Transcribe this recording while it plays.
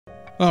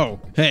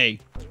Oh, hey,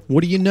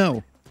 what do you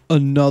know?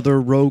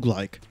 Another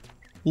roguelike.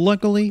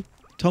 Luckily,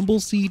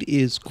 Tumbleseed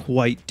is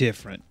quite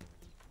different.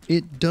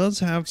 It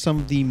does have some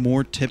of the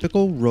more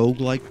typical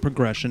roguelike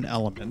progression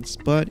elements,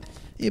 but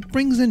it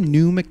brings in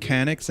new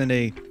mechanics and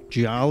a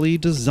jolly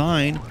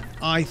design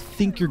I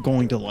think you're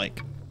going to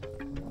like.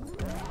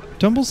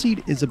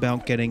 Tumbleseed is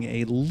about getting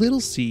a little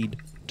seed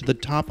to the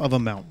top of a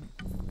mountain.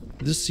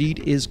 This seed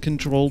is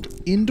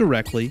controlled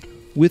indirectly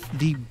with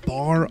the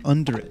bar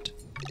under it.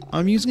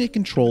 I'm using a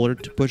controller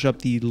to push up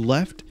the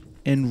left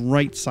and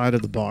right side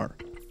of the bar.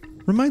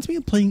 Reminds me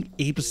of playing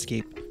Ape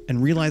Escape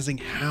and realizing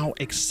how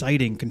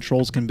exciting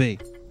controls can be.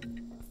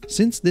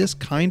 Since this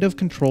kind of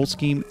control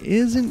scheme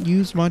isn't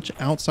used much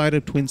outside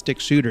of twin stick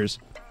shooters,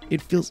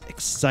 it feels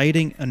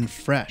exciting and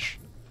fresh,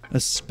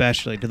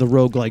 especially to the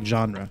roguelike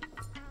genre.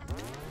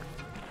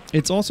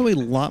 It's also a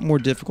lot more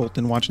difficult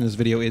than watching this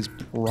video is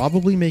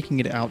probably making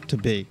it out to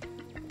be.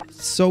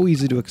 It's so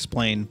easy to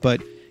explain,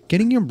 but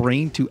getting your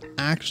brain to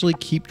actually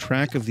keep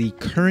track of the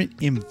current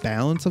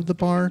imbalance of the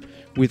bar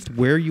with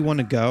where you want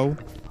to go,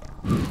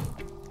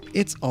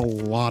 it's a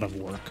lot of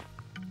work.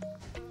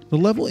 The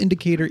level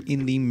indicator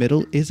in the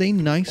middle is a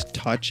nice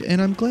touch,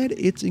 and I'm glad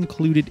it's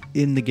included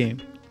in the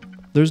game.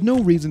 There's no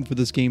reason for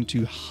this game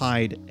to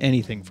hide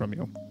anything from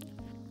you.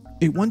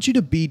 It wants you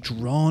to be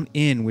drawn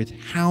in with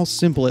how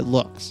simple it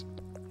looks.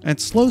 At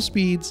slow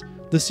speeds,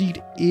 the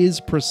seed is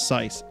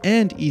precise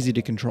and easy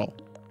to control.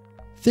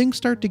 Things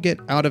start to get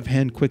out of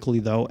hand quickly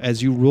though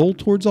as you roll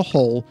towards a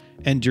hole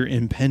and your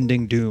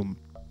impending doom.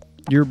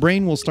 Your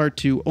brain will start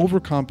to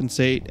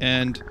overcompensate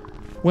and,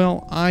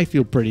 well, I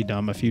feel pretty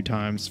dumb a few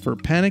times for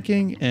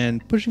panicking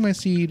and pushing my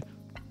seed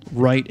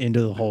right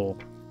into the hole.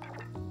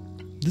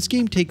 This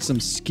game takes some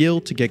skill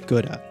to get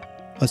good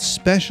at,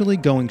 especially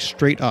going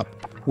straight up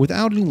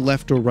without any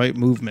left or right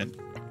movement.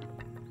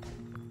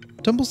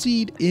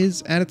 Tumbleseed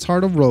is at its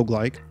heart a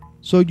roguelike,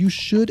 so you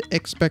should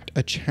expect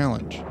a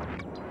challenge.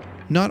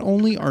 Not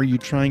only are you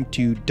trying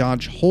to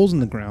dodge holes in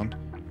the ground,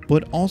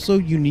 but also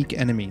unique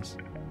enemies.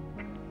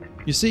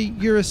 You see,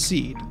 you're a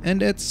seed,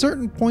 and at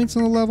certain points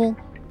in the level,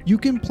 you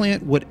can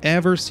plant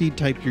whatever seed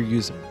type you're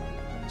using.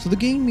 So the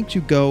game makes you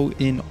go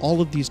in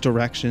all of these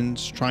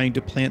directions, trying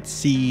to plant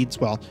seeds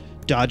while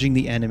dodging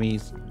the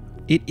enemies.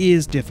 It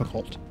is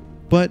difficult,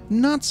 but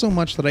not so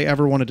much that I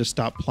ever wanted to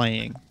stop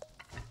playing.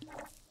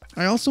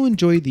 I also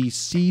enjoy the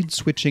seed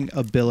switching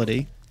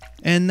ability,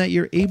 and that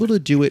you're able to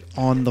do it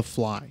on the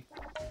fly.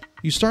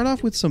 You start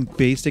off with some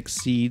basic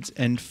seeds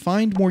and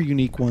find more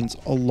unique ones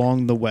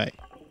along the way.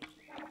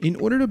 In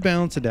order to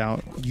balance it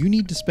out, you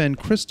need to spend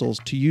crystals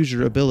to use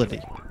your ability.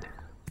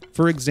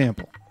 For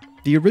example,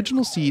 the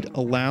original seed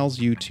allows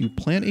you to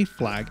plant a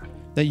flag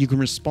that you can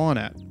respawn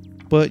at,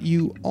 but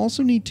you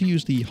also need to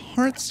use the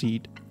heart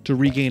seed to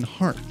regain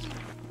hearts.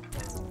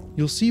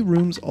 You'll see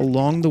rooms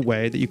along the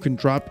way that you can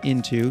drop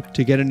into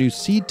to get a new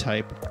seed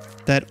type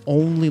that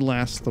only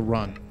lasts the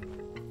run.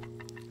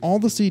 All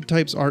the seed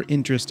types are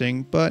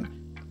interesting, but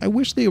I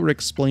wish they were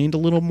explained a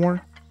little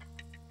more.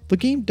 The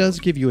game does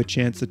give you a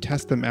chance to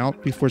test them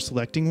out before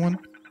selecting one.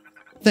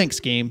 Thanks,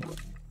 game.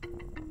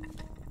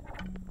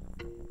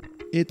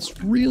 It's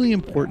really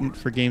important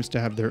for games to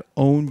have their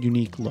own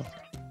unique look.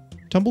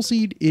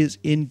 Tumbleseed is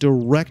in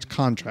direct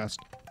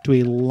contrast to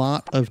a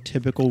lot of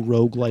typical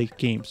roguelike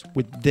games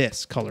with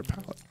this color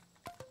palette.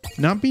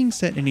 Not being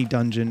set in any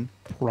dungeon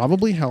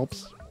probably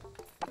helps.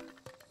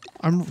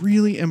 I'm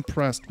really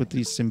impressed with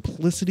the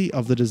simplicity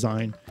of the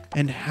design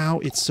and how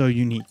it's so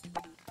unique.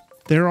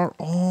 There are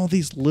all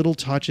these little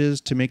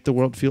touches to make the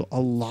world feel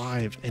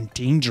alive and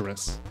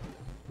dangerous.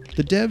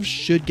 The devs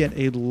should get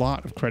a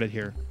lot of credit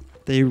here.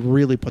 They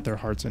really put their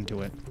hearts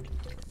into it.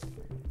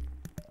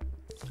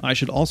 I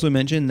should also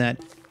mention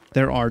that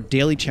there are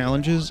daily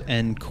challenges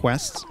and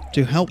quests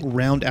to help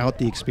round out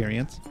the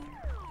experience.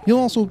 You'll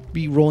also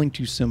be rolling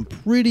to some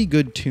pretty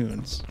good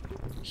tunes.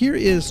 Here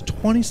is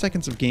 20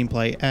 seconds of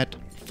gameplay at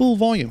full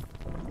volume.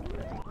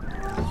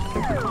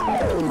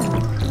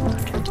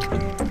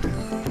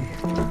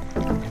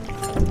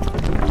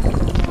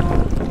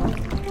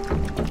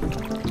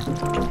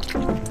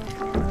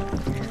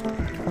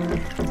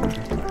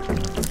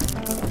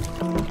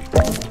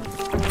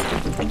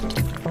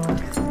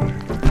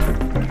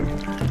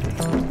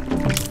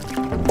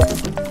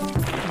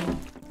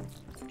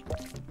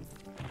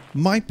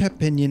 My pet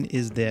opinion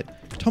is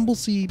that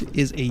Tumbleseed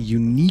is a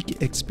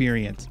unique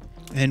experience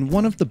and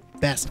one of the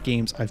best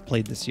games I've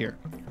played this year.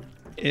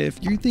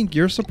 If you think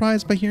you're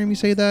surprised by hearing me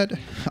say that,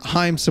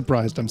 I'm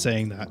surprised I'm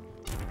saying that.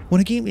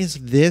 When a game is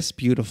this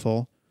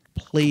beautiful,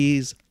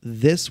 plays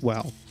this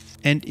well,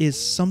 and is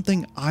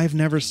something I've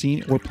never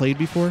seen or played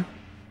before,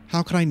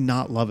 how could I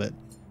not love it?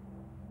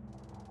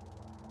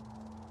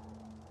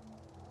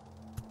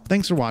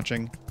 Thanks for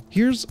watching.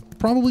 Here's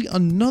probably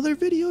another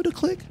video to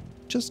click.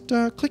 Just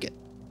click it.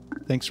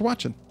 Thanks for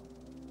watching.